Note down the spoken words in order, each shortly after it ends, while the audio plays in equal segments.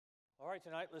right,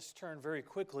 tonight let's turn very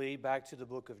quickly back to the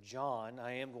book of John.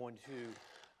 I am going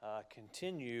to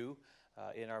continue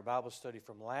in our Bible study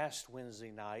from last Wednesday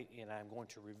night, and I'm going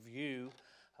to review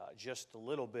just a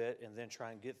little bit and then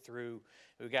try and get through.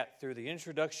 We got through the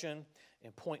introduction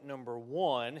and point number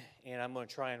 1, and I'm going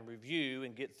to try and review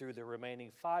and get through the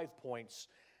remaining 5 points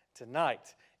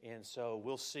tonight. And so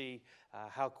we'll see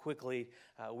how quickly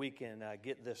we can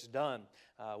get this done.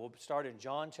 We'll start in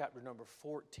John chapter number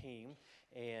 14.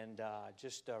 And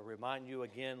just remind you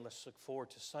again, let's look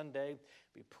forward to Sunday,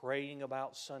 be praying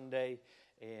about Sunday,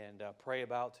 and pray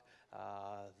about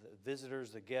the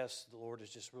visitors, the guests. The Lord has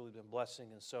just really been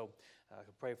blessing, and so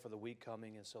pray for the week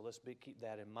coming, and so let's keep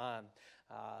that in mind.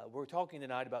 We're talking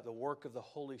tonight about the work of the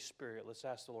Holy Spirit. Let's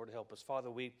ask the Lord to help us. Father,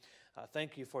 we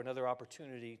thank you for another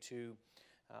opportunity to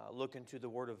look into the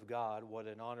Word of God. What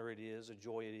an honor it is, a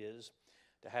joy it is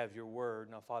to have your Word.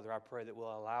 Now, Father, I pray that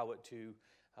we'll allow it to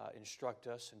instruct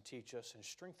us and teach us and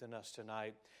strengthen us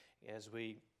tonight as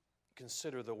we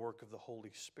consider the work of the Holy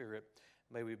Spirit.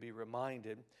 May we be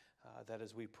reminded that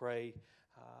as we pray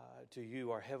to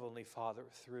you, our Heavenly Father,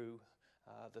 through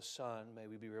the Son, may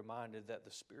we be reminded that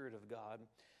the Spirit of God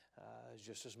is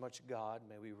just as much God.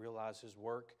 May we realize His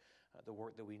work, the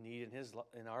work that we need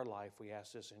in our life. We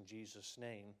ask this in Jesus'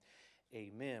 name.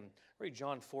 Amen. Read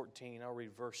John 14. I'll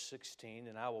read verse 16.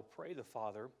 And I will pray the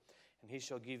Father, and He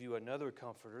shall give you another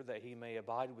comforter, that He may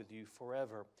abide with you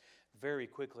forever. Very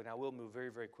quickly, and I will move very,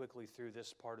 very quickly through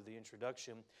this part of the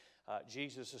introduction.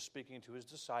 Jesus is speaking to His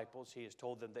disciples. He has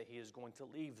told them that He is going to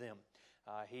leave them.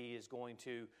 He is going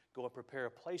to go and prepare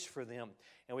a place for them.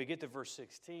 And we get to verse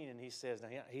 16, and He says, now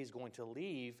He's going to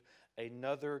leave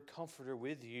another comforter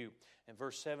with you. And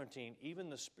verse 17, even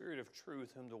the Spirit of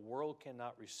truth, whom the world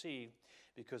cannot receive,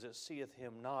 because it seeth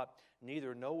Him not,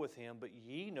 neither knoweth Him, but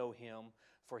ye know Him,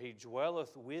 for He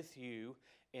dwelleth with you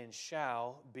and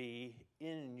shall be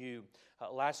in you.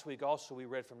 Last week also we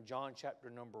read from John chapter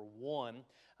number 1,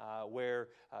 where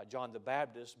John the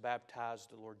Baptist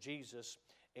baptized the Lord Jesus,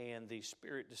 and the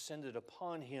Spirit descended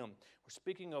upon Him. We're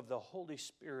speaking of the Holy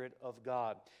Spirit of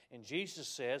God. And Jesus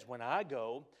says, when I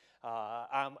go,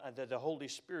 the Holy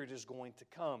Spirit is going to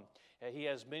come. He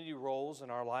has many roles in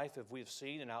our life, if we've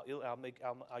seen, and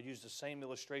I'll use the same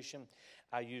illustration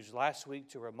I used last week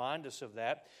to remind us of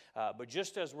that. But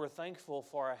just as we're thankful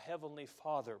for our Heavenly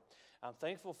Father, I'm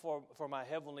thankful for my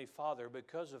Heavenly Father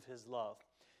because of His love,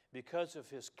 because of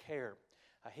His care.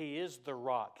 He is the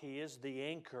rock. He is the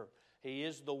anchor. He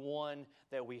is the one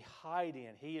that we hide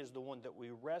in. He is the one that we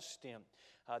rest in.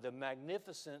 The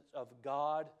magnificence of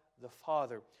God the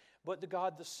Father. But the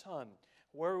God the Son.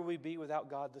 Where would we be without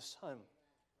God the Son?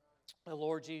 The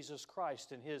Lord Jesus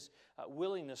Christ and His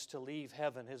willingness to leave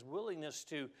heaven, His willingness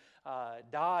to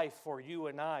die for you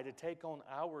and I, to take on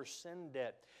our sin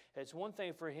debt. It's one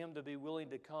thing for Him to be willing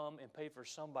to come and pay for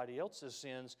somebody else's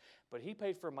sins, but He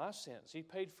paid for my sins. He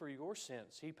paid for your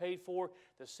sins. He paid for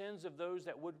the sins of those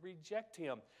that would reject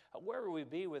Him. Where would we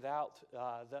be without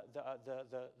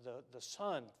the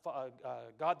Son,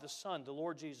 God the Son, the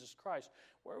Lord Jesus Christ?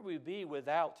 Where would we be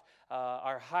without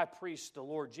our high priest, the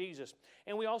Lord Jesus?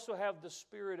 And we also have the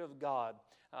Spirit of God.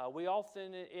 We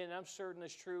often, and I'm certain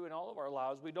it's true in all of our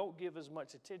lives, we don't give as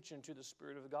much attention to the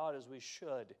Spirit of God as we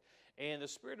should. And the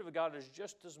Spirit of God is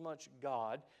just as much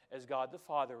God as God the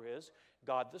Father is,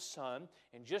 God the Son.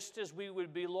 And just as we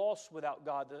would be lost without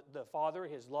God the Father,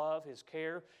 His love, His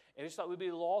care, and it's like we'd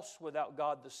be lost without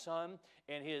God the Son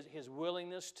and His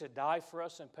willingness to die for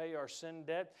us and pay our sin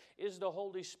debt, is the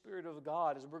Holy Spirit of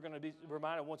God, as we're going to be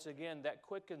reminded once again, that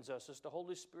quickens us. It's the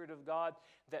Holy Spirit of God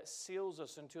that seals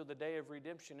us until the day of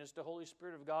redemption. It's the Holy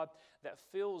Spirit of God that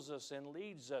fills us and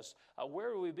leads us.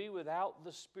 Where would we be without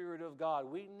the Spirit of God?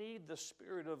 We need the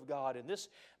Spirit of God. And this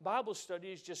Bible study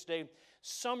is just a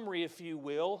summary, if you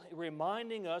will,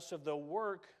 reminding us of the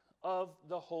work of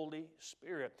the Holy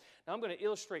Spirit. Now I'm going to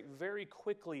illustrate very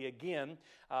quickly again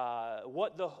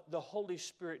what the Holy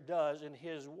Spirit does in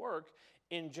His work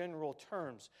in general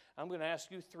terms. I'm going to ask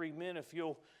you three men if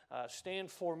you'll stand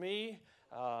for me.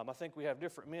 I think we have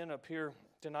different men up here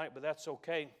tonight, but that's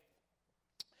okay.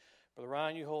 Brother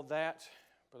Ryan, you hold that.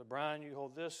 Brother Brian, you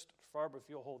hold this. Farber, if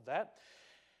you'll hold that.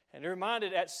 And they're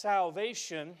reminded at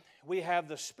salvation, we have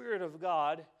the Spirit of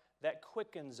God that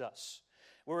quickens us.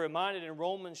 We're reminded in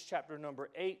Romans chapter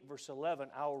number 8, verse 11.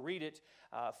 I'll read it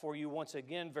for you once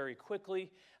again very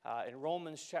quickly. In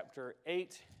Romans chapter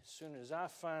 8, as soon as I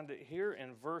find it here,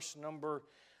 in verse number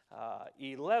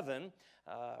 11,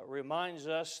 reminds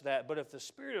us that, but if the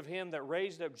Spirit of Him that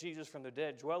raised up Jesus from the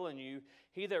dead dwell in you,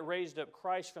 He that raised up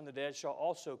Christ from the dead shall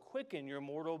also quicken your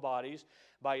mortal bodies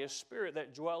by His Spirit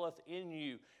that dwelleth in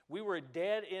you. We were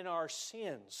dead in our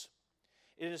sins.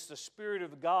 It is the Spirit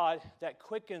of God that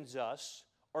quickens us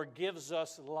or gives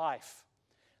us life,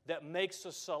 that makes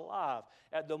us alive.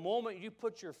 At the moment you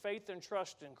put your faith and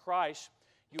trust in Christ,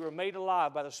 you are made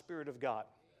alive by the Spirit of God.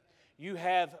 You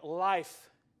have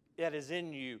life that is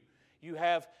in you. You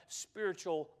have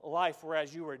spiritual life,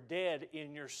 whereas you were dead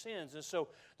in your sins. And so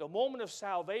the moment of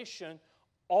salvation,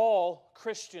 all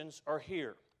Christians are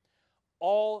here.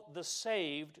 All the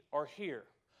saved are here.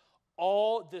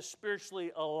 All the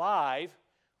spiritually alive,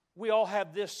 we all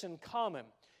have this in common.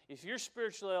 If you're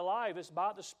spiritually alive, it's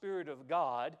by the Spirit of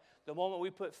God. The moment we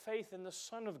put faith in the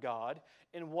Son of God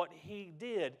and what He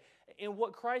did. And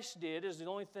what Christ did is the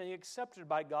only thing accepted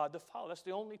by God the Father. That's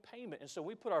the only payment. And so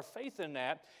we put our faith in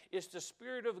that. It's the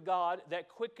Spirit of God that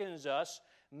quickens us,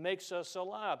 makes us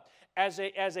alive. As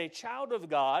a child of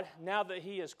God, now that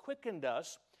He has quickened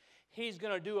us, He's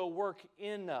going to do a work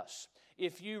in us.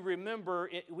 If you remember,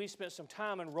 we spent some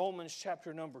time in Romans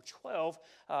chapter number 12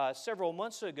 several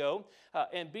months ago.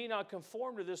 And be not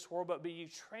conformed to this world, but be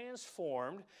ye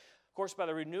transformed, of course, by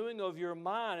the renewing of your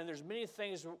mind. And there's many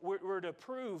things we're to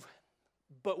prove,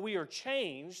 but we are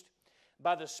changed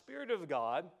by the Spirit of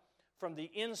God from the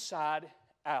inside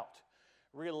out.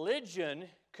 Religion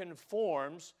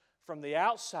conforms from the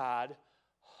outside,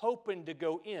 hoping to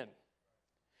go in.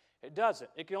 It doesn't.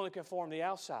 It can only conform the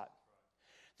outside.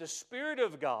 The Spirit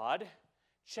of God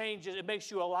changes, it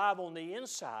makes you alive on the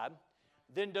inside,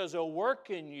 then does a work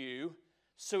in you,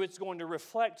 so it's going to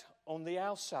reflect on the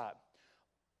outside.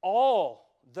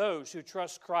 All those who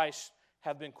trust Christ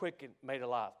have been quickened, made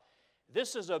alive.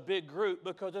 This is a big group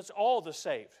because it's all the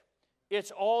saved. It's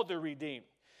all the redeemed.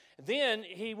 Then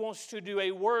He wants to do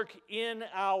a work in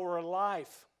our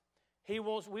life.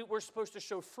 We're supposed to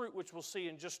show fruit, which we'll see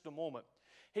in just a moment.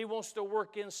 He wants to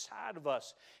work inside of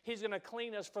us. He's going to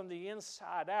clean us from the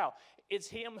inside out. It's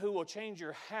Him who will change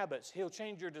your habits. He'll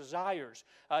change your desires.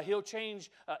 He'll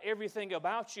change everything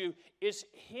about you. It's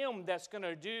Him that's going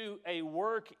to do a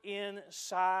work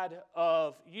inside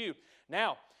of you.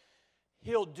 Now,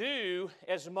 He'll do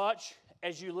as much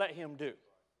as you let Him do.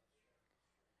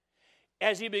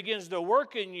 As He begins to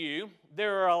work in you,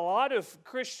 there are a lot of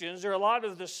Christians, there are a lot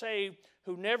of the saved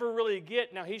who never really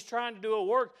get, now He's trying to do a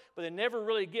work, but they never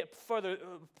really get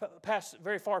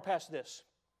very far past this.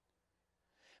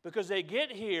 Because they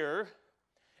get here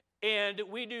and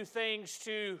we do things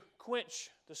to quench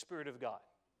the Spirit of God.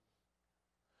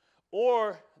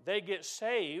 Or they get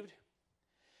saved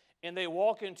and they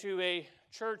walk into a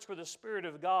church with the Spirit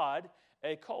of God,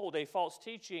 a false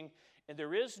teaching, and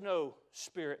there is no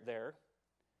Spirit there.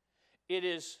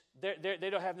 They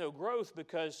don't have no growth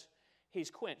because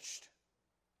He's quenched.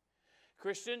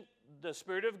 Christian, the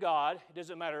Spirit of God, it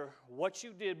doesn't matter what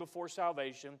you did before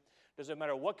salvation, doesn't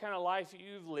matter what kind of life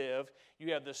you've lived,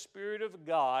 you have the Spirit of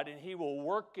God, and He will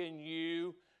work in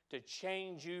you to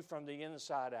change you from the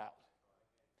inside out.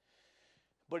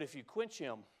 But if you quench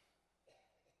Him,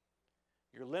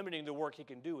 you're limiting the work He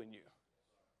can do in you.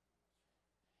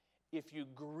 If you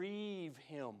grieve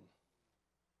Him,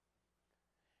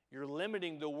 you're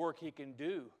limiting the work He can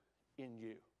do in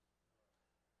you.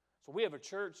 So we have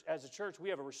as a church, we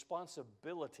have a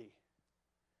responsibility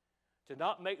to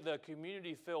not make the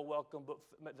community feel welcome, but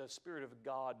make the Spirit of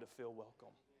God to feel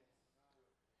welcome.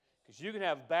 Because you can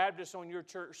have Baptist on your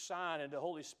church sign and the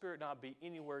Holy Spirit not be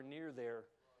anywhere near there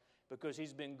because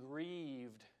He's been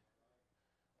grieved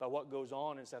by what goes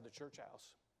on inside the church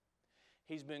house.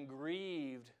 He's been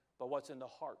grieved by what's in the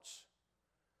hearts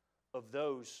of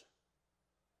those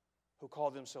who call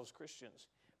themselves Christians.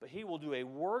 But He will do a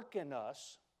work in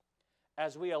us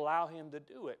as we allow Him to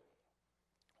do it.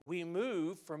 We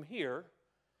move from here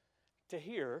to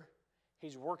here.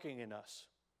 He's working in us.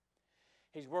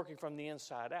 He's working from the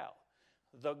inside out.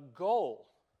 The goal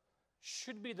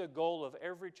should be the goal of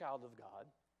every child of God.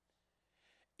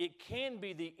 It can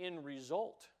be the end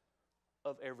result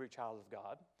of every child of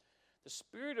God. The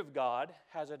Spirit of God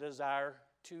has a desire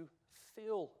to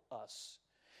fill us.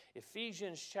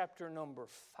 Ephesians chapter number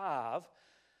 5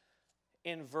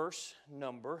 in verse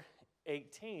number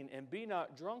 18. And be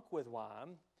not drunk with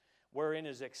wine, wherein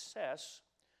is excess,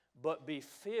 but be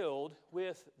filled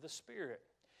with the Spirit.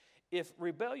 If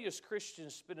rebellious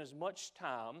Christians spend as much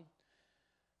time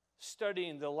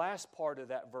studying the last part of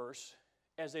that verse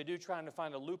as they do trying to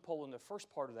find a loophole in the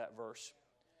first part of that verse,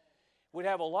 we'd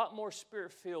have a lot more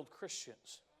Spirit-filled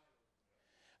Christians.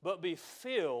 But be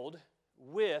filled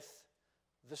with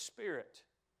the Spirit.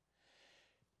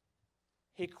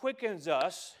 He quickens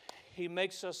us. He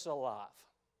makes us alive.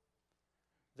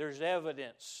 There's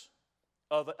evidence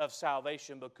of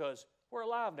salvation because we're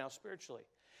alive now spiritually.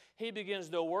 He begins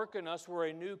to work in us. We're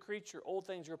a new creature. Old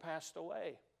things are passed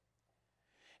away.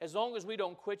 As long as we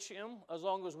don't quench Him, as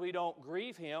long as we don't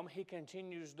grieve Him, He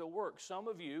continues to work. Some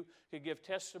of you could give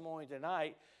testimony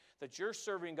tonight that you're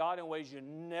serving God in ways you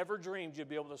never dreamed you'd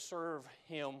be able to serve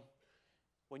Him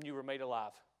when you were made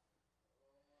alive.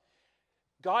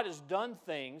 God has done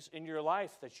things in your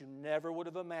life that you never would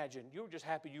have imagined. You were just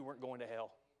happy you weren't going to hell.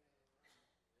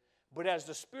 But as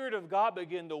the Spirit of God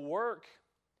began to work,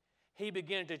 He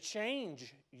began to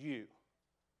change you.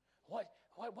 What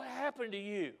happened to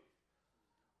you?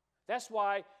 That's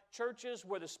why churches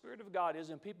where the Spirit of God is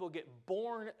and people get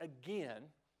born again,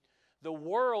 the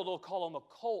world will call them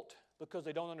a cult because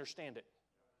they don't understand it.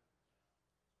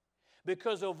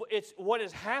 Because of what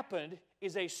has happened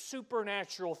is a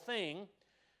supernatural thing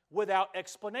without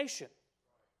explanation.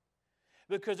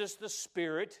 Because it's the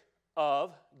Spirit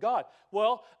of God.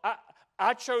 Well,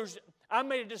 I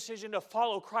made a decision to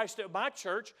follow Christ at my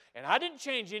church, and I didn't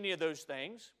change any of those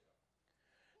things.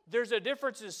 There's a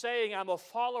difference in saying I'm a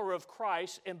follower of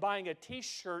Christ and buying a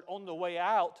t-shirt on the way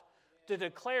out to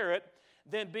declare it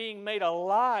than being made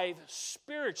alive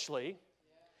spiritually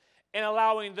and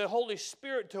allowing the Holy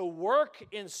Spirit to work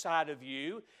inside of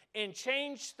you and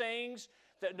change things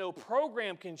that no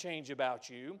program can change about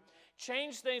you,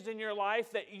 change things in your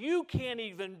life that you can't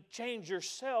even change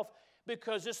yourself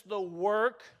because it's the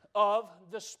work of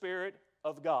the Spirit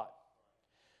of God,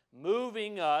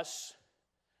 moving us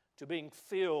to being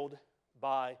filled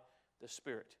by the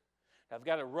Spirit. Now, I've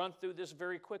got to run through this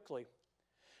very quickly,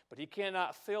 but He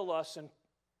cannot fill us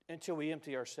until we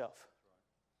empty ourselves.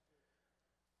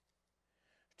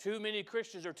 Too many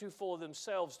Christians are too full of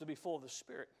themselves to be full of the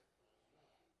Spirit.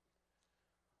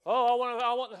 Oh,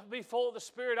 I want to be full of the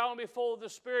Spirit. I want to be full of the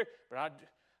Spirit. But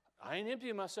I ain't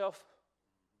emptying myself.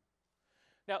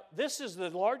 Now, this is the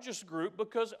largest group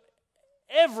because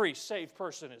every saved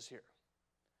person is here.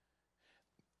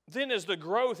 Then as the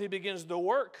growth, He begins to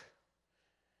work.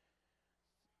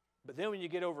 But then when you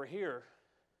get over here,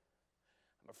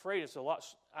 I'm afraid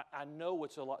I know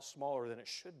it's a lot smaller than it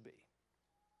should be.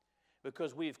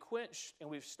 Because we've quenched and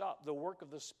we've stopped the work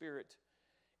of the Spirit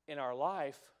in our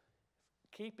life,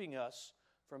 keeping us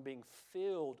from being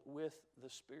filled with the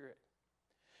Spirit.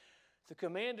 The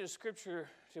command in Scripture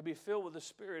to be filled with the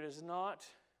Spirit is not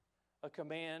a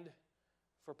command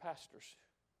for pastors.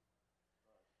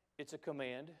 It's a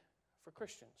command for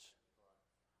Christians.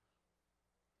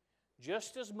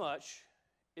 Just as much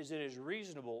as it is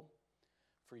reasonable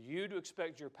for you to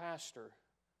expect your pastor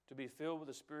to be filled with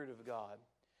the Spirit of God,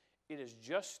 it is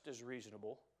just as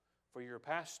reasonable for your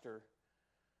pastor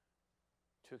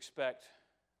to expect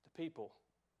the people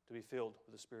to be filled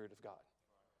with the Spirit of God.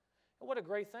 And what a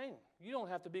great thing. You don't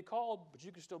have to be called, but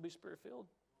you can still be Spirit-filled.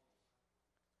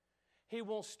 He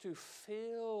wants to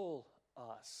fill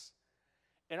us.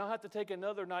 And I'll have to take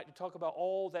another night to talk about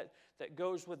all that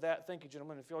goes with that. Thank you,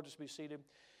 gentlemen, if you'll just be seated.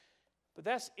 But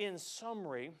that's, in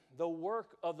summary, the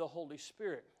work of the Holy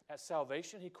Spirit. At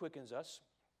salvation, He quickens us.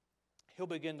 He'll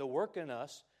begin to work in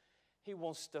us. He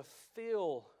wants to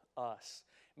fill us,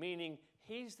 meaning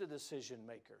He's the decision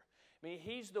maker. I mean,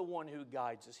 He's the one who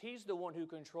guides us. He's the one who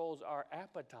controls our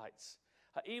appetites.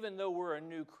 Even though we're a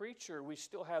new creature, we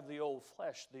still have the old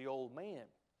flesh, the old man.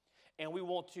 And we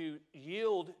want to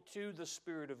yield to the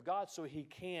Spirit of God so He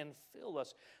can fill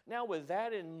us. Now, with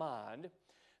that in mind,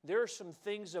 there are some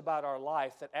things about our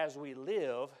life that as we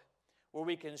live, where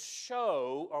we can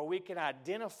show or we can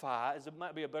identify, as it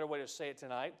might be a better way to say it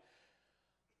tonight,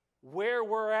 where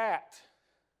we're at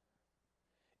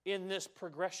in this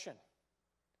progression.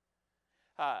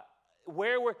 Now,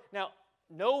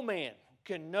 no man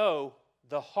can know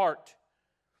the heart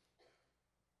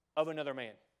of another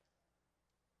man.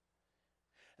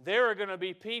 There are going to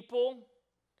be people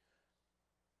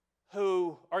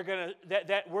who are going to,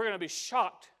 that we're going to be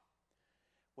shocked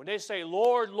when they say,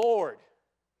 Lord, Lord.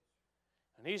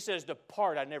 And He says,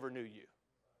 depart, I never knew you.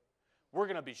 We're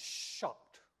going to be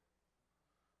shocked.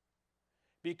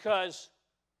 Because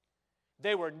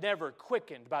they were never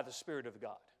quickened by the Spirit of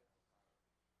God.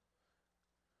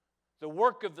 The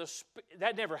work of the Spirit,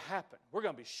 that never happened. We're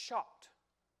going to be shocked.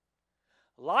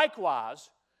 Likewise,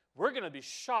 we're going to be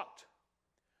shocked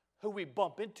who we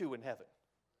bump into in heaven.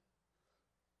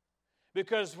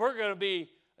 Because we're going to be,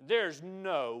 there's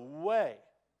no way.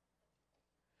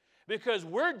 Because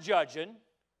we're judging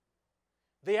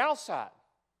the outside.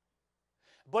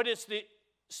 But it's the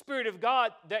Spirit of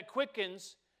God that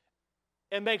quickens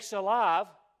and makes alive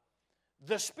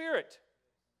the Spirit.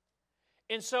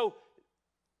 And so,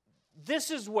 this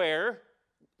is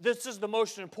the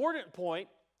most important point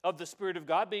of the Spirit of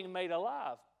God being made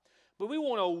alive. But we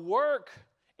want to work,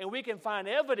 and we can find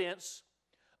evidence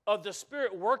of the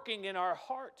Spirit working in our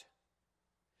heart.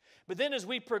 But then as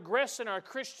we progress in our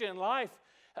Christian life,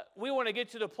 we want to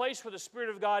get to the place where the Spirit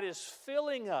of God is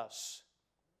filling us.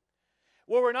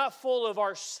 Where we're not full of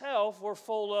ourselves, we're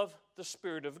full of the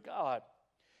Spirit of God.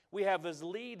 We have His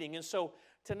leading. And so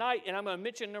tonight, and I'm going to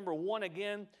mention number 1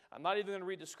 again. I'm not even going to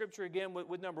read the scripture again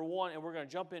with number 1, and we're going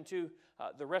to jump into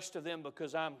the rest of them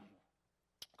because I'm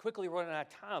quickly running out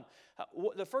of time.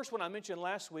 The first one I mentioned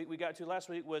last week,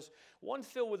 was one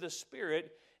filled with the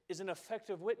Spirit is an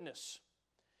effective witness.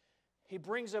 He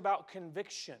brings about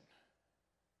conviction.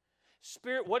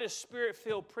 What is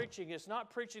Spirit-filled preaching? It's not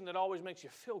preaching that always makes you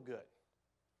feel good.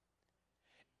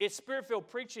 It's Spirit-filled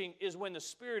preaching is when the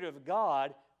Spirit of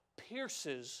God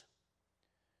pierces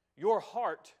your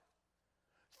heart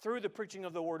through the preaching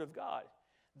of the Word of God.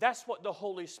 That's what the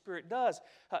Holy Spirit does.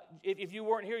 If you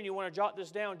weren't here and you want to jot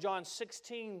this down, John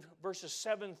 16, verses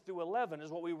 7 through 11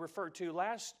 is what we referred to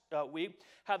last week,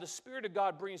 how the Spirit of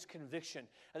God brings conviction.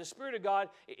 And the Spirit of God,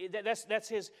 that's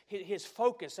His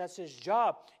focus, that's His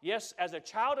job. Yes, as a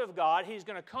child of God, He's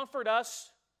going to comfort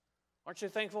us. Aren't you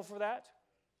thankful for that?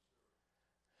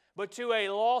 But to a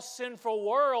lost, sinful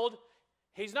world,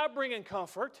 He's not bringing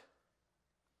comfort.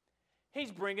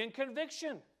 He's bringing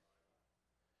conviction.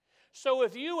 So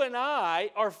if you and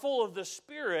I are full of the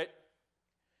Spirit,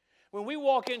 when we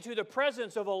walk into the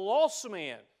presence of a lost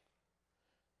man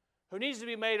who needs to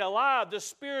be made alive, the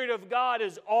Spirit of God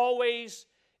is always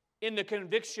in the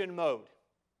conviction mode.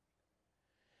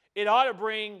 It ought to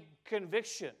bring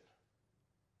conviction.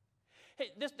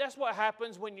 Hey, that's what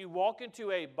happens when you walk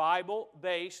into a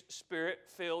Bible-based,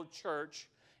 Spirit-filled church.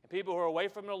 People who are away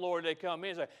from the Lord, they come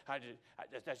in and say,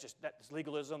 that's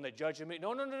legalism, they judge me.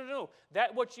 No.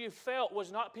 That what you felt was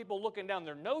not people looking down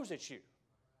their nose at you.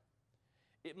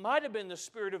 It might have been the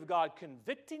Spirit of God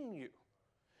convicting you.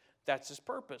 That's His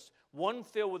purpose. One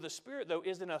filled with the Spirit, though,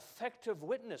 is an effective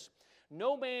witness.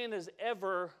 No man has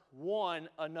ever won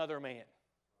another man.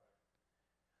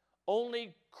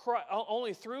 Only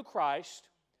through Christ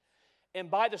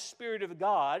and by the Spirit of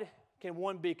God can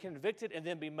one be convicted and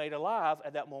then be made alive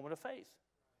at that moment of faith.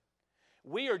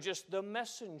 We are just the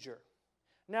messenger.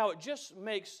 Now, it just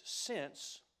makes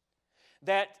sense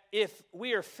that if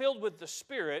we are filled with the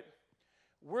Spirit,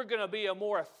 we're going to be a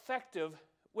more effective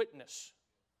witness.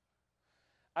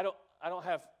 I'll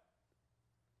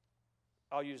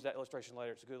use that illustration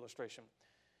later. It's a good illustration.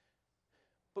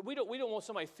 But we don't want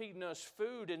somebody feeding us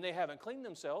food and they haven't cleaned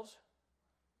themselves.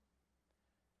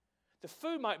 The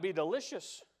food might be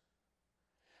delicious,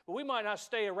 but we might not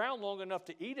stay around long enough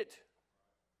to eat it.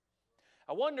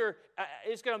 I wonder,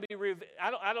 it's going to be,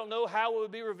 I don't know how it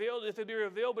would be revealed, if it would be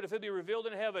revealed, but if it would be revealed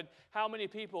in heaven, how many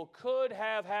people could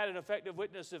have had an effective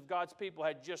witness if God's people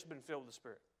had just been filled with the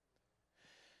Spirit?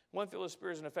 One filled with the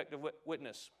Spirit is an effective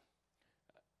witness.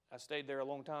 I stayed there a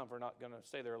long time for not going to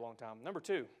stay there a long time. Number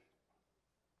 2,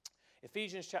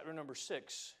 Ephesians chapter number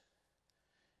 6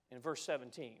 and verse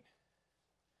 17.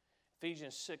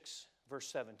 Ephesians 6, verse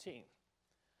 17.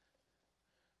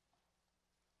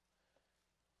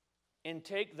 And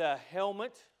take the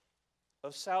helmet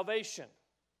of salvation.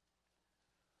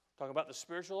 Talking about the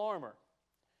spiritual armor.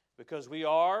 Because we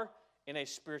are in a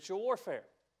spiritual warfare.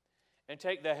 And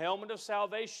take the helmet of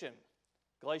salvation.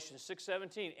 Galatians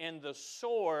 6:17. And the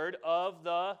sword of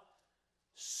the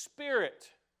Spirit.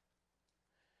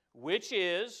 Which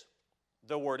is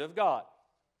the Word of God.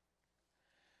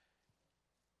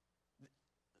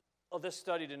 This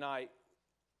study tonight,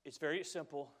 it's very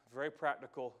simple, very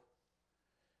practical,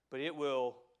 but it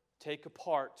will take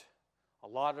apart a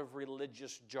lot of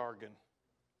religious jargon.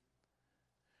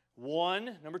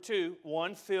 Number 2,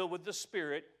 one filled with the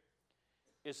Spirit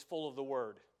is full of the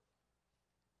Word.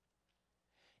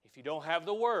 If you don't have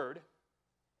the Word,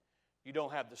 you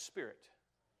don't have the Spirit.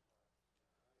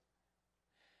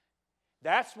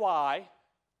 That's why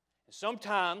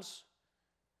sometimes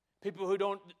people who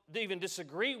don't even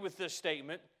disagree with this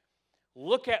statement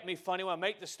look at me funny when I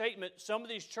make the statement. Some of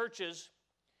these churches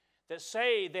that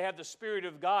say they have the Spirit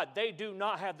of God, they do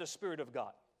not have the Spirit of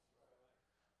God.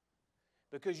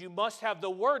 Because you must have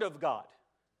the Word of God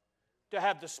to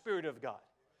have the Spirit of God.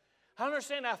 I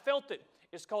understand, I felt it.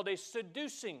 It's called a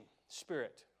seducing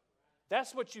spirit.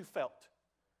 That's what you felt.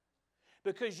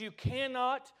 Because you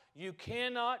cannot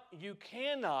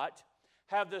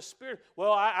have the Spirit.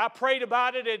 Well, I prayed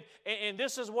about it and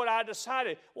this is what I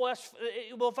decided. Well,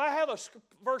 if I have a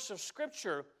verse of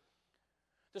Scripture,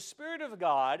 the Spirit of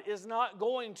God is not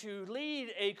going to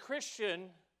lead a Christian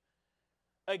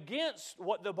against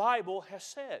what the Bible has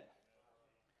said.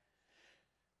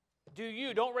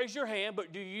 Don't raise your hand,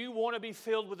 but do you want to be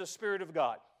filled with the Spirit of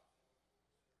God?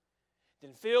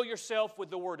 Then fill yourself with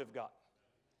the Word of God.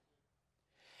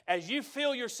 as you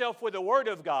fill yourself with the Word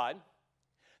of God,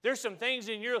 there's some things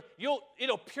in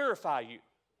it'll purify you.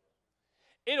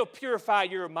 It'll purify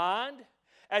your mind.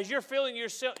 As you're filling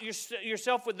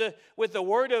yourself with the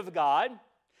Word of God,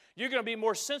 you're going to be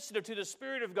more sensitive to the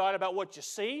Spirit of God about what you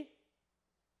see,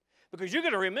 because you're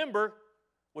going to remember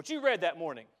what you read that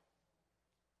morning.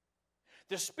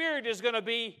 The Spirit is going to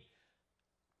be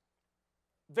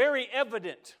very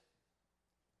evident,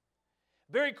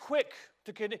 very quick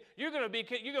to connect. You're going to be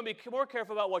more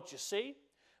careful about what you see,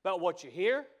 about what you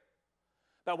hear,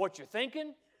 about what you're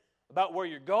thinking, about where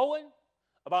you're going,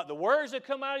 about the words that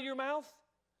come out of your mouth,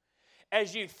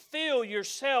 as you feel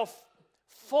yourself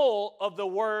full of the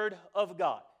Word of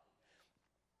God.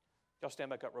 Y'all stand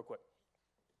back up real quick.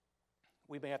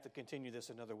 We may have to continue this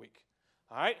another week.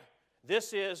 All right?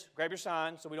 This is, grab your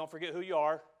sign so we don't forget who you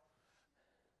are.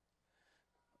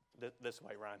 This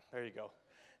way, Ryan. There you go.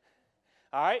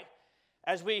 All right?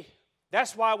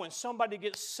 That's why when somebody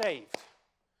gets saved,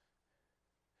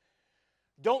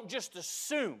 don't just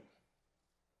assume,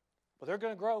 well, they're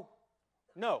going to grow.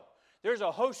 No. There's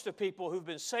a host of people who've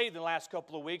been saved in the last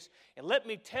couple of weeks, and let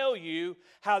me tell you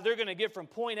how they're going to get from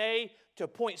point A to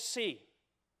point C.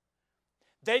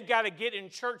 They've got to get in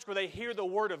church where they hear the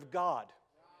Word of God.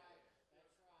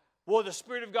 Well, the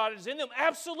Spirit of God is in them.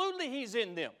 Absolutely, He's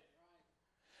in them.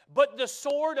 But the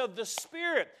sword of the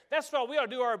Spirit, that's why we ought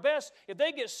to do our best. If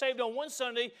they get saved on one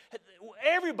Sunday,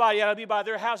 everybody ought to be by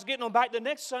their house getting them back the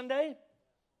next Sunday.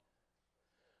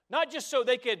 Not just so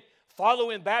they could follow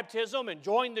in baptism and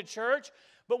join the church,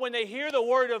 but when they hear the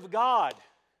Word of God,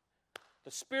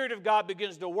 the Spirit of God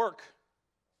begins to work.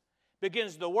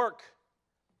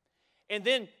 And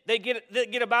then they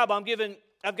get a Bible.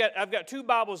 I've got 2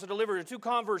 Bibles to deliver to 2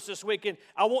 converts this week, and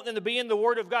I want them to be in the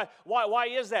Word of God. Why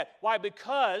is that? Why?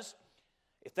 Because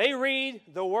if they read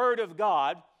the Word of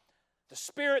God, the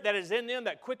Spirit that is in them,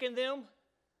 that quickened them,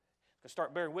 can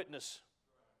start bearing witness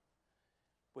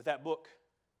with that book.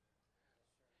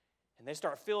 And they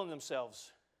start feeling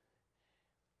themselves.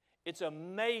 It's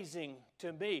amazing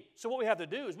to me. So what we have to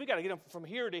do is we got to get them from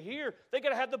here to here. They got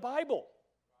to have the Bible.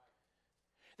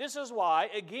 This is why,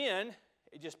 again,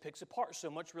 it just picks apart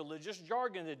so much religious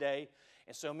jargon today,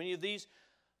 and so many of these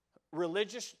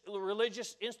religious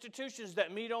institutions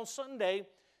that meet on Sunday,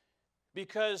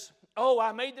 because,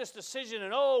 I made this decision,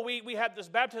 and we had this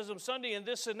baptism Sunday and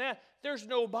this and that. There's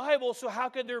no Bible, so how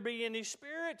could there be any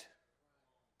Spirit?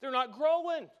 They're not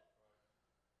growing.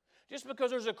 Just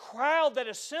because there's a crowd that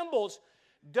assembles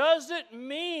doesn't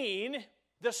mean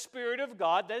the Spirit of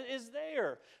God that is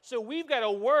there. So we've got to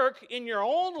work in your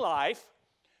own life.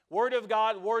 Word of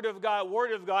God, Word of God,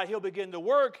 Word of God. He'll begin to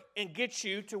work and get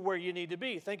you to where you need to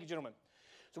be. Thank you, gentlemen.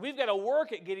 So we've got to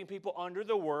work at getting people under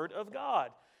the Word of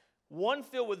God. One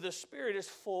filled with the Spirit is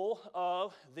full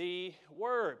of the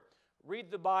Word. Read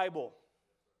the Bible.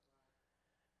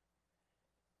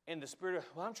 And the Spirit of,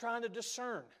 I'm trying to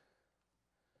discern.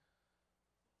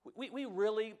 We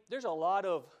really, there's a lot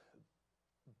of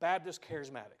Baptist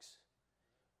charismatics.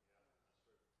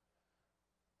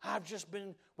 I've just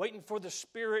been waiting for the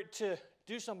Spirit to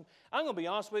do something. I'm going to be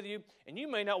honest with you, and you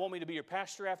may not want me to be your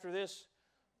pastor after this.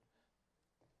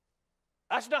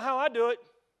 That's not how I do it.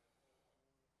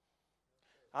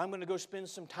 I'm going to go spend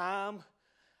some time.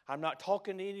 I'm not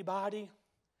talking to anybody.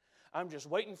 I'm just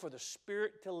waiting for the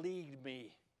Spirit to lead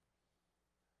me.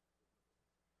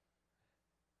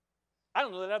 I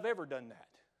don't know that I've ever done that.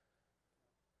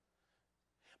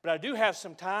 But I do have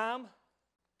some time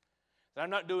that I'm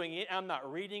not doing it. I'm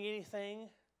not reading anything.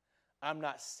 I'm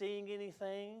not seeing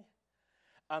anything.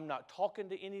 I'm not talking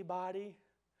to anybody.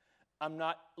 I'm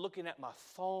not looking at my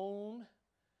phone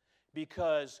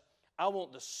because I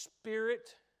want the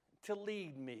Spirit to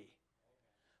lead me.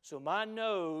 So my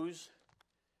nose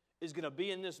is going to be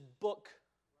in this book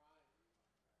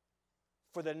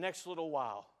for the next little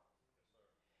while.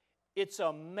 It's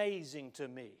amazing to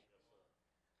me.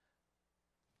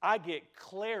 I get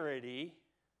clarity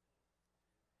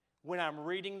when I'm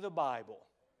reading the Bible.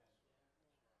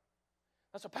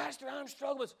 I said, Pastor, I'm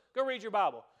struggling. Go read your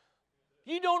Bible.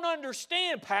 You don't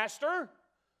understand, Pastor.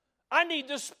 I need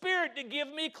the Spirit to give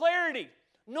me clarity.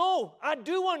 No, I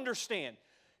do understand.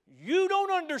 You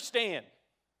don't understand.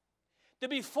 To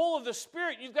be full of the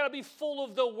Spirit, you've got to be full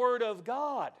of the Word of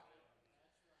God.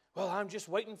 Well, I'm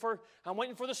waiting for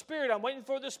the Spirit. I'm waiting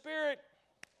for the Spirit.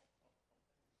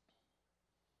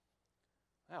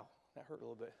 Ow, that hurt a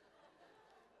little bit.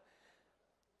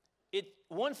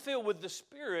 One filled with the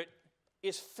Spirit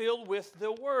is filled with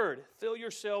the Word. Fill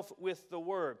yourself with the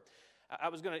Word. I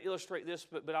was going to illustrate this,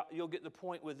 but you'll get the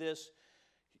point with this.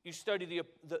 You study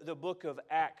the book of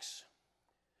Acts.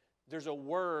 There's a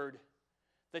word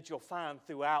that you'll find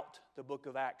throughout the book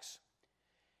of Acts.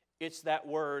 It's that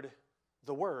word,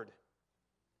 the Word.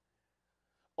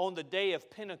 On the day of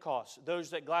Pentecost,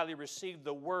 those that gladly received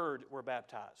the Word were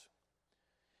baptized.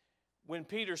 When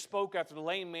Peter spoke after the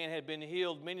lame man had been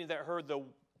healed, many that heard the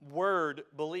Word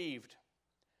believed.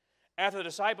 After the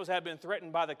disciples had been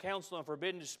threatened by the council and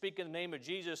forbidden to speak in the name of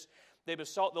Jesus, they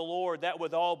besought the Lord that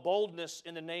with all boldness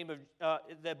in the name of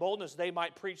that boldness they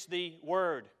might preach the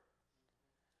Word.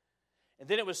 And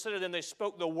then it was said of them, they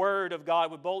spoke the Word of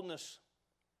God with boldness.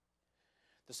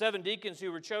 The 7 deacons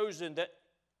who were chosen that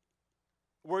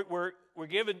were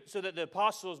given so that the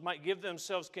apostles might give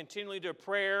themselves continually to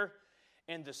prayer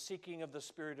and the seeking of the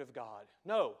Spirit of God.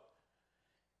 No,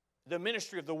 the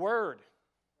ministry of the Word.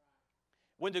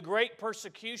 When the great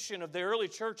persecution of the early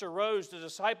church arose, the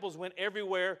disciples went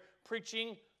everywhere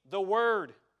preaching the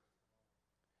Word.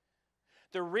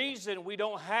 The reason we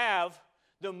don't have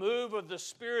the move of the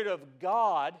Spirit of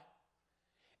God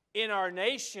in our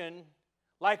nation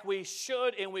like we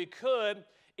should and we could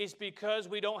is because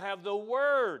we don't have the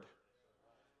Word.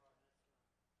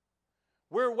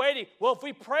 We're waiting. Well, if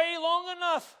we pray long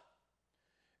enough,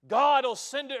 God will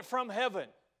send it from heaven.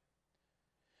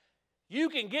 You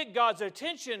can get God's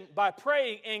attention by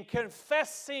praying and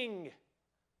confessing.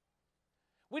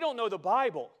 We don't know the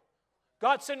Bible.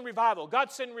 God send revival.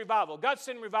 God send revival. God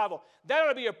send revival. That ought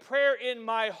to be a prayer in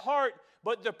my heart.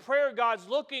 But the prayer God's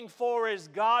looking for is,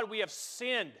 God, we have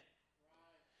sinned.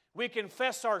 We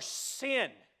confess our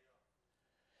sin.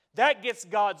 That gets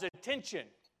God's attention.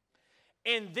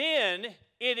 And then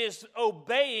it is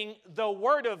obeying the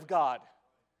Word of God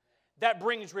that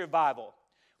brings revival.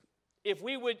 If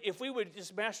we would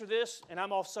just master this, and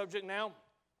I'm off subject now,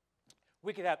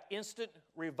 we could have instant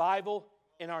revival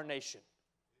in our nation.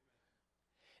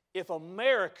 If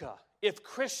America, if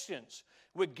Christians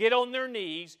would get on their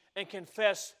knees and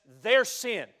confess their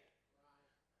sin,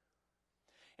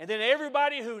 and then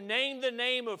everybody who named the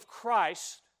name of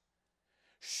Christ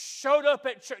showed up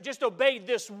at church, just obeyed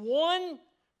this one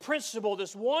principle,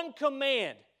 this one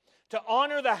command to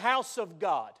honor the house of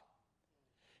God.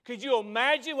 Could you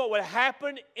imagine what would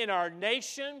happen in our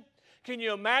nation? Can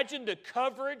you imagine the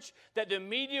coverage that the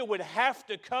media would have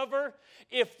to cover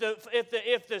if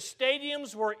the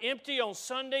stadiums were empty on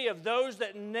Sunday of those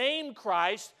that named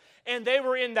Christ and they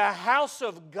were in the house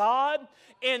of God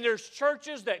and there's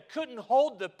churches that couldn't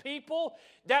hold the people?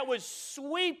 That would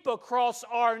sweep across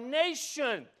our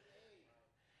nation.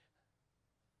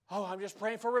 Oh, I'm just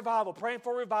praying for revival, praying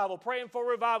for revival, praying for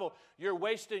revival. You're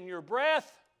wasting your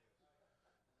breath.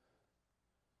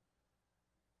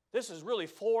 This is really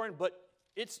foreign, but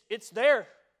it's there.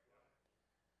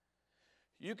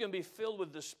 You can be filled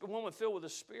with the one filled with the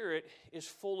Spirit is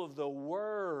full of the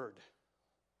Word.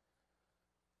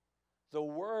 The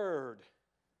Word.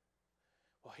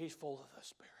 Well, he's full of the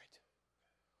Spirit.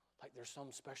 Like there's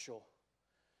some special.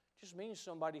 Just means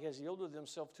somebody has yielded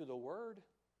themselves to the Word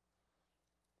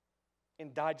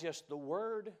and digests the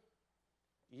Word,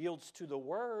 yields to the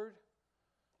Word,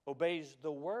 obeys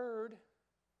the Word.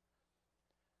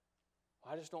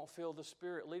 I just don't feel the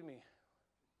Spirit lead me.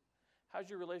 How's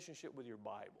your relationship with your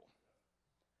Bible?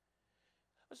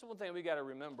 That's one thing we got to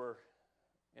remember,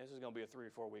 and this is going to be a 3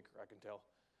 or 4 weeker, I can tell,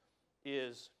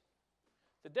 is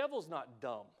the devil's not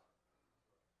dumb.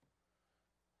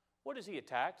 What has he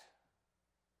attacked?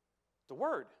 The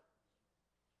Word.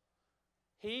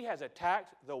 He has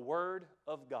attacked the Word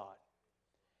of God.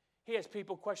 He has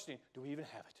people questioning, do we even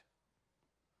have it?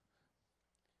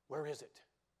 Where is it?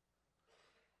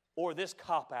 Or this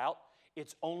cop-out,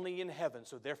 it's only in heaven,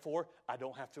 so therefore I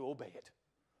don't have to obey it.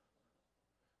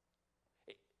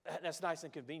 That's nice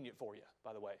and convenient for you,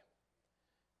 by the way.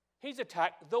 He's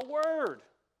attacked the Word.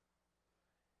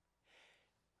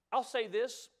 I'll say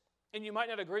this, and you might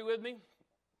not agree with me,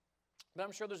 but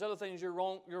I'm sure there's other things you're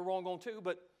wrong on too,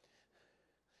 but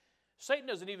Satan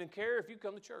doesn't even care if you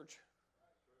come to church.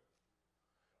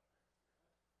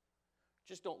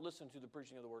 Just don't listen to the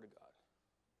preaching of the Word of God.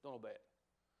 Don't obey it.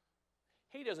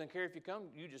 He doesn't care if you come,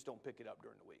 you just don't pick it up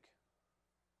during the week.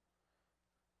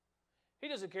 He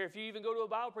doesn't care if you even go to a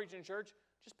Bible preaching church,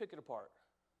 just pick it apart.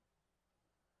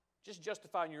 Just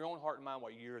justify in your own heart and mind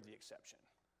why you're the exception.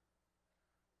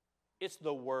 It's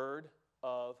the Word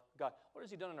of God. What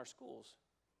has He done in our schools?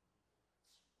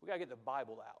 We've got to get the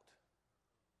Bible out.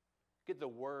 Get the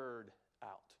Word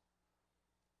out.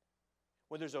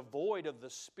 When there's a void of the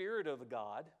Spirit of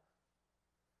God,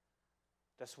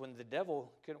 that's when the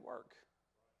devil can work.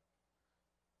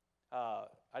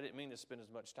 I didn't mean to spend as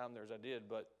much time there as I did,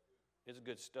 but it's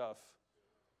good stuff.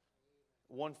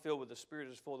 One filled with the Spirit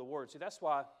is full of the Word. See, that's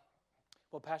why,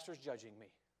 well, pastor's judging me.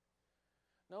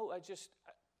 No,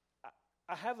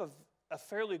 I have a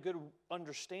fairly good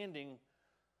understanding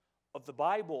of the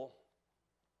Bible,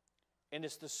 and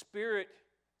it's the Spirit.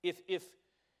 If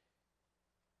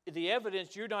the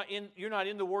evidence, you're not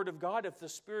in the Word of God if the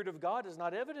Spirit of God is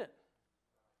not evident.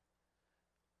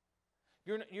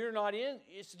 You're not in,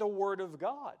 it's the Word of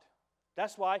God.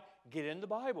 That's why get in the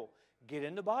Bible. Get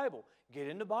in the Bible. Get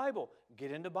in the Bible.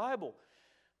 Get in the Bible.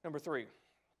 Number 3.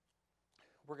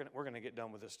 We're gonna get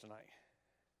done with this tonight.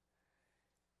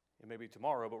 It may be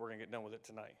tomorrow, but we're going to get done with it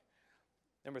tonight.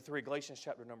 Number 3, Galatians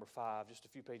chapter number 5, just a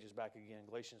few pages back again,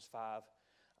 Galatians 5.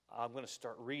 I'm going to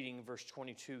start reading verse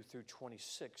 22 through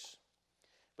 26.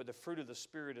 But the fruit of the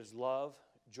Spirit is love,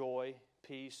 joy,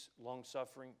 peace,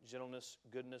 long-suffering, gentleness,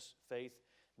 goodness, faith,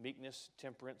 meekness,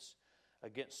 temperance.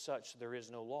 Against such there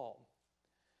is no law.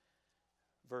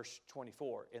 Verse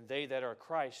 24, and they that are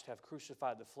Christ have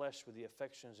crucified the flesh with the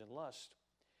affections and lust.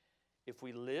 If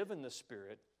we live in the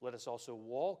Spirit, let us also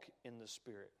walk in the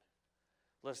Spirit.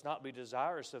 Let us not be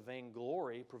desirous of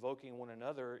vainglory, provoking one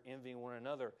another, envying one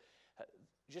another.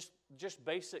 Just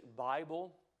basic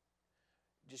Bible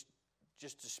just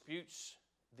disputes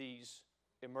these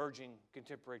emerging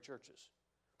contemporary churches.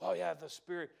 Oh yeah, the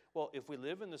Spirit. Well, if we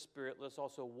live in the Spirit, let's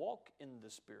also walk in the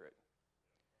Spirit.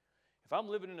 If I'm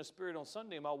living in the Spirit on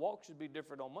Sunday, my walk should be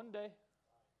different on Monday,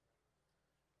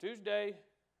 Tuesday,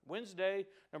 Wednesday.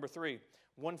 Number 3,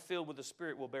 one filled with the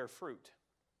Spirit will bear fruit.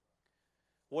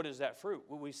 What is that fruit?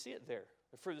 Well, we see it there.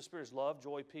 The fruit of the Spirit is love,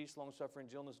 joy, peace, long-suffering,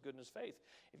 gentleness, goodness, faith.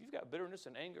 If you've got bitterness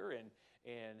and anger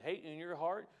and hate in your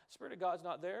heart, the Spirit of God's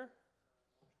not there.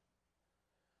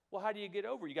 Well, how do you get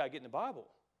over? You got to get in the Bible.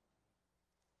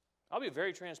 I'll be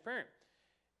very transparent.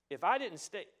 If I didn't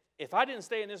stay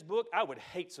in this book, I would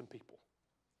hate some people.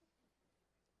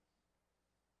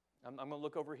 I'm going to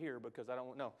look over here because I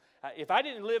don't know. If I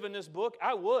didn't live in this book,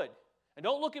 I would. And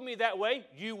don't look at me that way.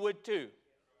 You would too.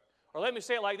 Or let me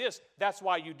say it like this. That's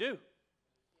why you do.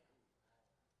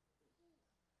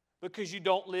 Because you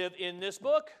don't live in this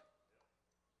book.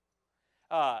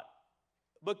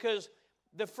 Because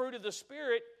the fruit of the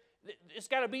Spirit, it's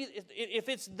got to be, if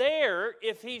it's there,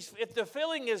 if the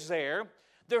filling is there,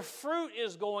 the fruit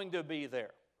is going to be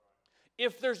there.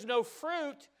 If there's no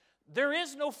fruit, there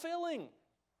is no filling.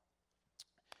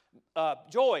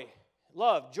 Joy,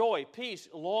 love, joy, peace,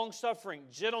 long-suffering,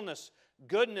 gentleness,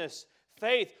 goodness,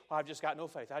 faith. Well, I've just got no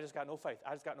faith. I just got no faith.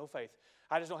 I just got no faith.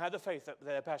 I just don't have the faith that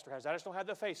the pastor has. I just don't have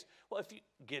the faith. Well, if you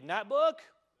get in that book,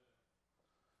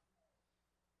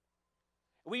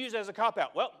 we use it as a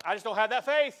cop-out. Well, I just don't have that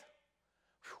faith.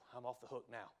 Whew, I'm off the hook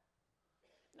now.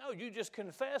 No, you just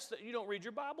confess that you don't read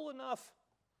your Bible enough.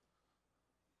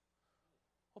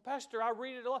 Well, Pastor, I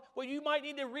read it a lot. Well, you might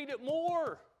need to read it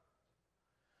more.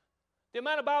 The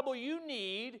amount of Bible you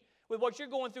need with what you're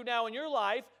going through now in your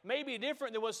life may be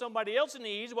different than what somebody else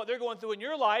needs, what they're going through in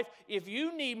your life. If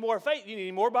you need more faith, you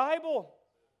need more Bible.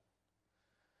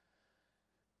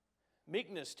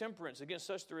 Meekness, temperance, against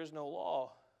such there is no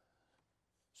law.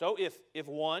 So if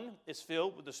one is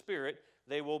filled with the Spirit,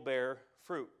 they will bear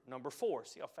fruit. Number 4,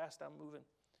 see how fast I'm moving?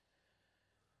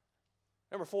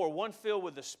 Number 4, one filled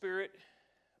with the Spirit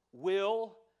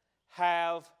will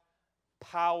have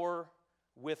power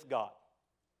with God.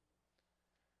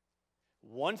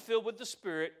 One filled with the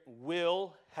Spirit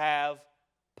will have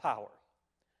power.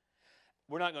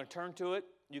 We're not going to turn to it.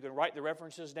 You can write the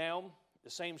references down. The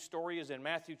same story is in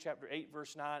Matthew chapter 8,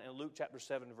 verse 9, and Luke chapter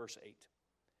 7, verse 8.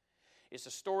 It's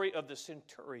the story of the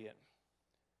centurion.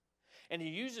 And he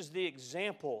uses the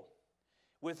example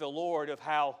with the Lord of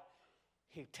how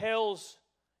he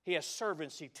has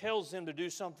servants, he tells them to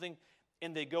do something,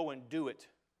 and they go and do it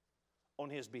on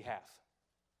his behalf.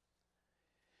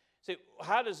 See,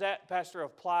 how does that, Pastor,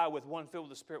 apply with one filled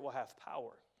with the Spirit will have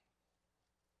power?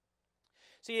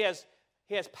 See,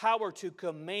 he has power to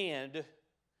command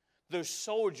those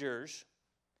soldiers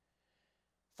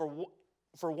for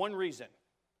one reason.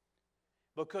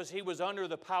 Because he was under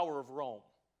the power of Rome.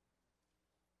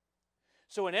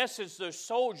 So in essence, those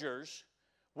soldiers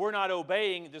were not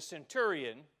obeying the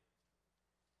centurion.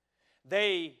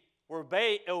 They were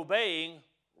obeying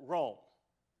Rome.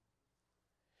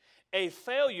 A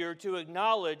failure to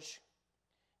acknowledge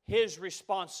his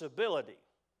responsibility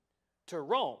to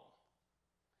Rome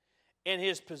and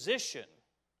his position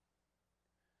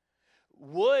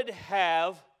would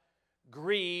have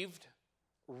grieved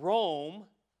Rome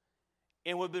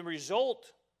and would be the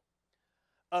result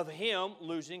of him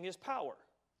losing his power.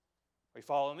 Are you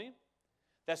following me?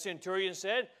 That centurion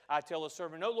said, I tell a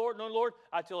servant, no, Lord.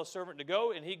 I tell a servant to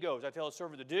go, and he goes. I tell a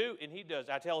servant to do, and he does.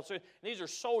 I tell a servant, and these are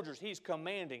soldiers. He's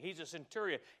commanding. He's a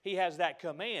centurion. He has that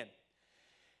command.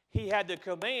 He had the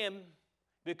command.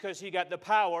 because he got the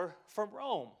power from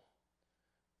Rome.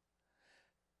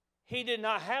 He did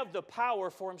not have the power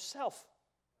for himself.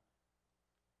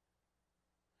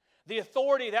 The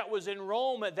authority that was in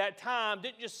Rome at that time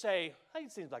didn't just say, hey, he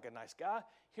seems like a nice guy.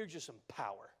 Here's just some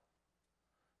power.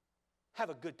 Have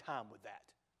a good time with that.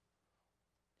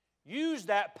 Use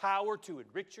that power to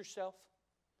enrich yourself.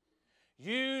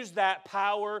 Use that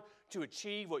power to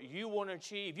achieve what you want to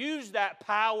achieve. Use that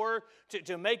power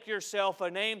to make yourself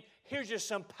a name. Here's just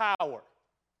some power.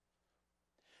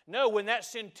 No, when that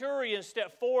centurion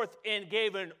stepped forth and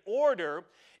gave an order,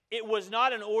 it was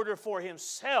not an order for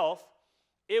himself.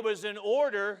 It was an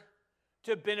order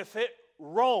to benefit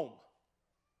Rome,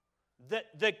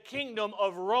 the kingdom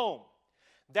of Rome.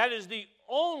 That is the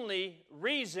only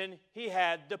reason he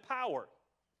had the power.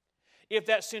 If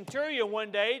that centurion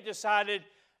one day decided,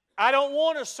 I don't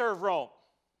want to serve Rome.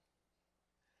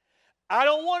 I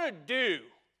want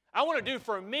to do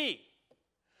for me.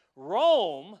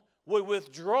 Rome would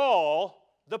withdraw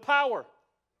the power.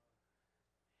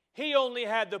 He only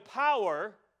had the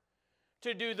power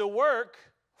to do the work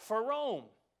for Rome.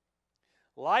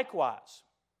 Likewise,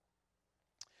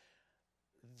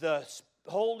 the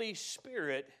Holy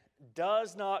Spirit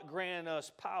does not grant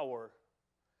us power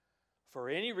for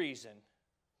any reason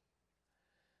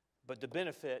but to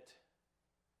benefit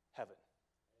heaven.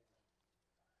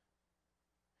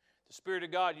 The Spirit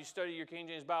of God, you study your King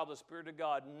James Bible, the Spirit of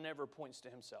God never points to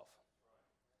himself.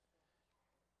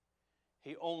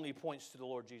 He only points to the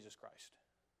Lord Jesus Christ.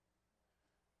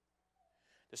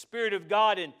 The Spirit of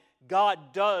God, and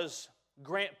God does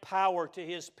grant power to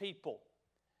his people.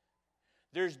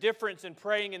 There's difference in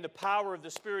praying in the power of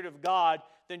the Spirit of God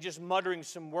than just muttering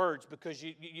some words because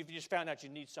you've just found out you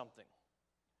need something.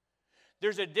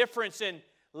 There's a difference in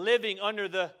living under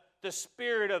the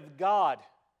Spirit of God.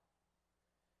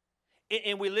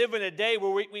 And we live in a day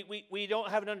where we don't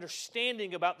have an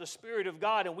understanding about the Spirit of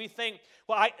God, and we think,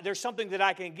 well, there's something that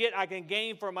I can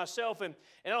gain for myself, and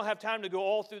I don't have time to go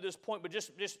all through this point, but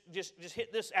just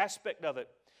hit this aspect of it.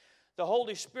 The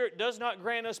Holy Spirit does not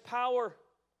grant us power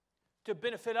to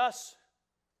benefit us.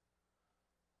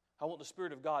 I want the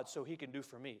Spirit of God so He can do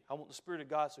for me. I want the Spirit of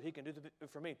God so He can do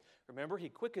for me. Remember, He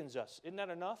quickens us. Isn't that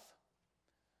enough?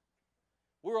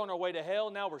 We're on our way to hell.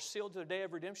 Now we're sealed to the day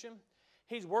of redemption.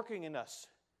 He's working in us.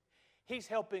 He's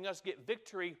helping us get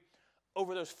victory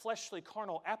over those fleshly,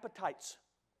 carnal appetites.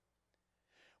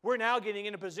 We're now getting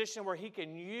in a position where He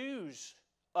can use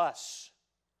us.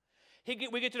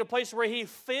 We get to the place where He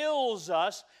fills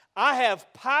us. I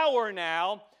have power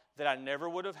now that I never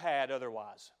would have had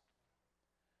otherwise.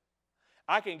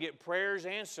 I can get prayers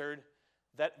answered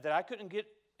that I couldn't get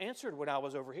answered when I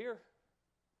was over here.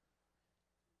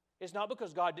 It's not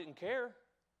because God didn't care.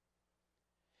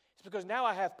 It's because now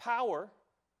I have power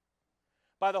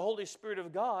by the Holy Spirit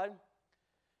of God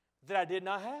that I did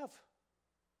not have.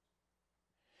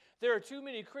 There are too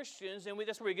many Christians, and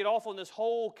that's where we get off on this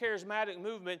whole charismatic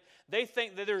movement. They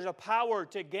think that there's a power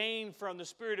to gain from the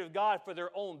Spirit of God for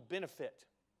their own benefit.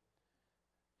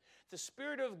 The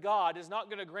Spirit of God is not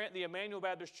going to grant the Emmanuel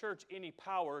Baptist Church any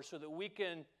power so that we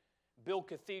can build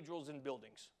cathedrals and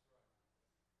buildings.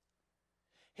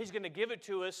 He's going to give it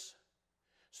to us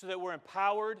so that we're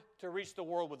empowered to reach the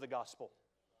world with the gospel.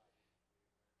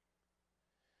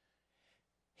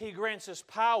 He grants us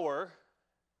power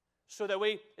so that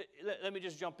let me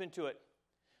just jump into it.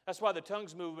 That's why the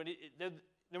tongues movement,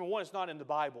 number one, it's not in the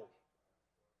Bible.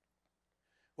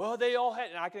 Well, they all had,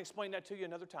 and I can explain that to you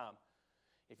another time.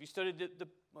 If you studied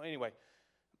well, anyway,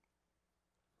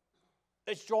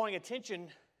 it's drawing attention.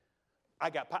 I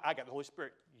got the Holy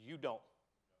Spirit. You don't.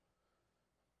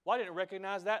 Well, I didn't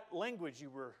recognize that language you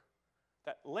were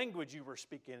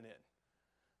speaking in.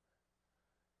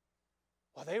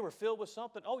 Well, they were filled with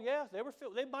something. Oh yeah, they were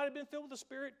filled. They might have been filled with the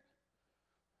Spirit.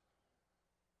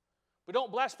 But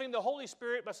don't blaspheme the Holy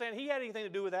Spirit by saying He had anything to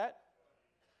do with that.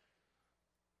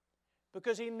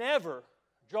 Because He never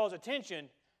draws attention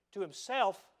to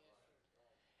Himself,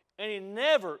 and He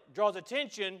never draws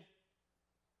attention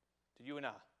to you and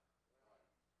I.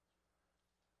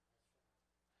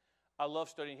 I love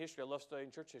studying history. I love studying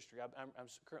church history. I'm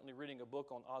currently reading a book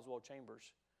on Oswald Chambers.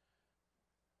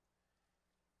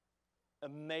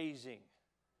 Amazing.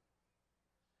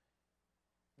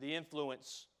 The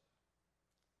influence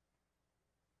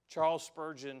Charles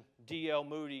Spurgeon, D.L.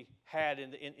 Moody had,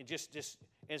 and just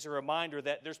as a reminder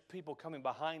that there's people coming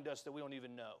behind us that we don't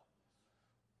even know.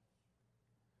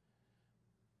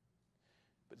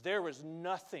 But there was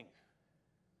nothing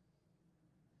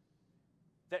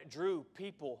that drew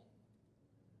people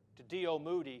to D.L.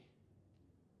 Moody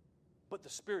but the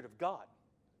Spirit of God.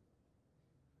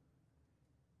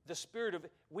 The spirit of,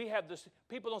 we have this,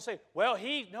 people don't say, well,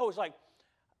 no, it's like,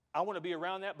 I want to be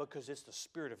around that because it's the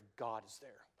Spirit of God is there.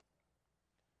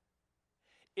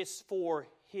 It's for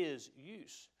His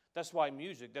use. That's why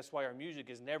our music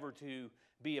is never to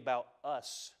be about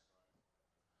us.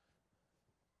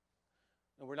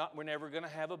 And we're never going to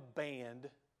have a band.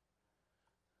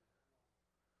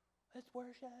 Let's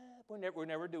worship. We're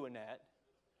never doing that.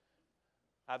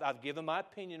 I've given my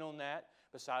opinion on that.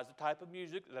 Besides the type of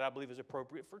music that I believe is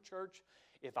appropriate for church,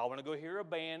 if I want to go hear a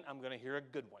band, I'm going to hear a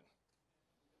good one.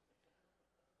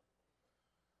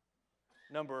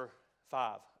 Number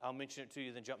 5. I'll mention it to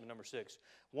you, then jump to number 6.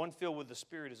 One filled with the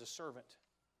Spirit is a servant.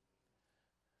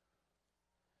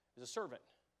 Is a servant.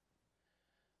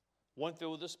 One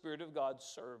filled with the Spirit of God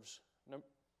serves. Did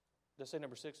I say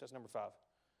number 6? That's number 5.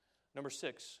 Number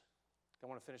 6. I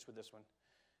want to finish with this one.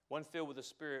 One filled with the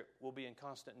Spirit will be in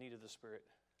constant need of the Spirit.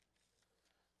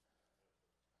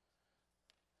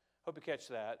 Hope you catch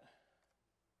that.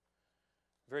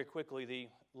 Very quickly, the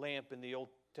lamp in the Old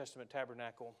Testament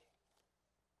tabernacle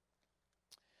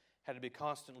had to be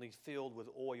constantly filled with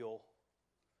oil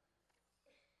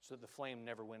so that the flame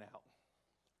never went out.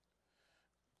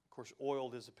 Of course,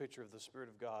 oil is a picture of the Spirit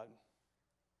of God.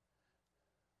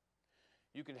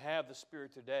 You can have the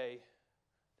Spirit today.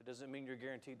 That doesn't mean you're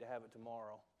guaranteed to have it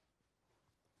tomorrow.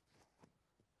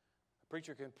 A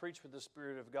preacher can preach with the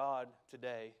Spirit of God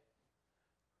today.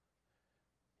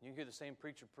 You can hear the same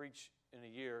preacher preach in a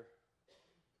year.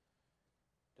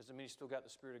 Doesn't mean he's still got the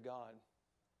Spirit of God.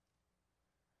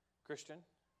 Christian,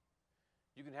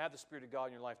 you can have the Spirit of God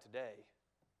in your life today,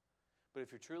 but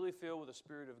if you're truly filled with the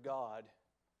Spirit of God,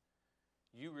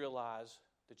 you realize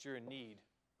that you're in need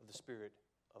of the Spirit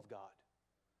of God.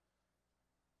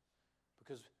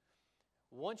 Because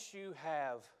once you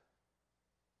have,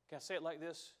 can I say it like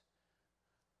this?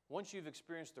 Once you've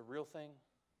experienced the real thing,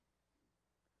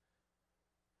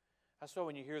 that's why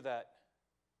when you hear that,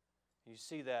 you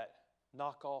see that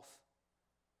knockoff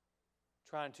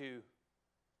trying to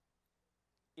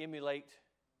emulate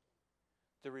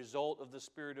the result of the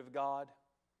Spirit of God.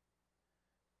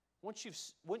 Once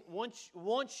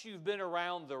you've been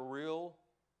around the real,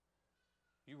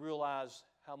 you realize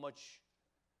how much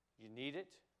you need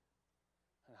it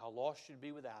and how lost you'd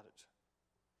be without it.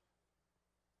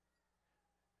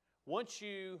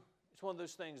 It's one of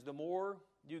those things, the more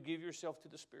you give yourself to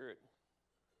the Spirit,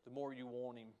 the more you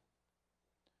want Him.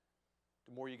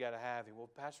 The more you got to have Him. Well,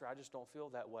 Pastor, I just don't feel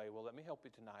that way. Well, let me help you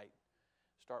tonight.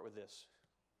 Start with this.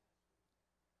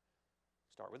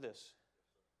 Start with this.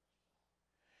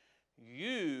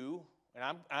 You,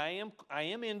 and I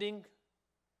am ending,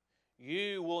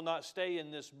 you will not stay in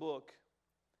this book.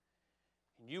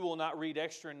 You will not read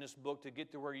extra in this book to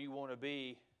get to where you want to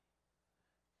be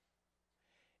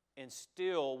and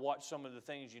still watch some of the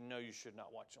things you know you should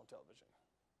not watch on television.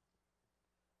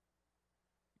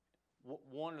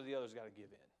 One or the other's got to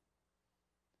give in.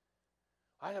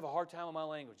 I have a hard time with my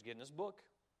language. Get in this book.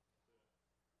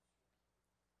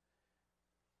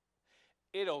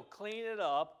 It'll clean it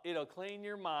up. It'll clean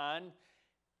your mind.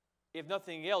 If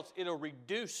nothing else, it'll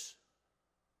reduce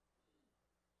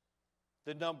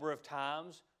the number of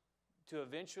times to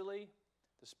eventually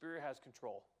the Spirit has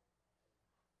control.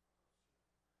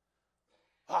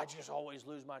 I just always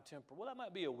lose my temper. Well, that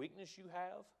might be a weakness you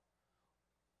have.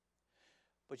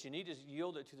 But you need to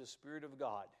yield it to the Spirit of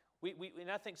God. And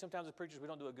I think sometimes as preachers we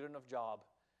don't do a good enough job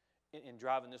in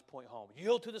driving this point home.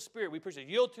 Yield to the Spirit. We preach it.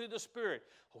 Yield to the Spirit.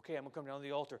 Okay, I'm going to come down to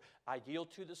the altar. I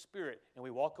yield to the Spirit. And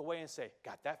we walk away and say,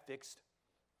 got that fixed.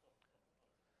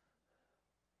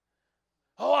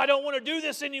 Oh, I don't want to do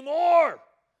this anymore.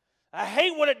 I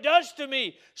hate what it does to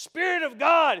me. Spirit of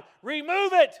God,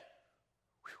 remove it.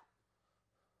 Whew.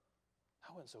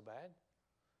 That wasn't so bad.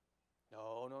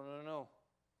 No.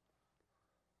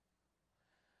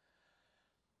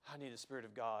 I need the Spirit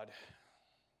of God.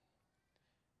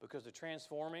 Because the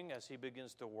transforming, as He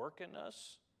begins to work in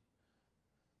us,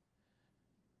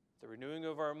 the renewing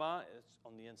of our mind, it's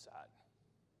on the inside.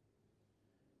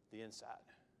 The inside.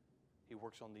 He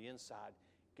works on the inside,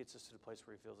 gets us to the place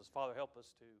where He fills us. Father, help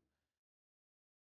us to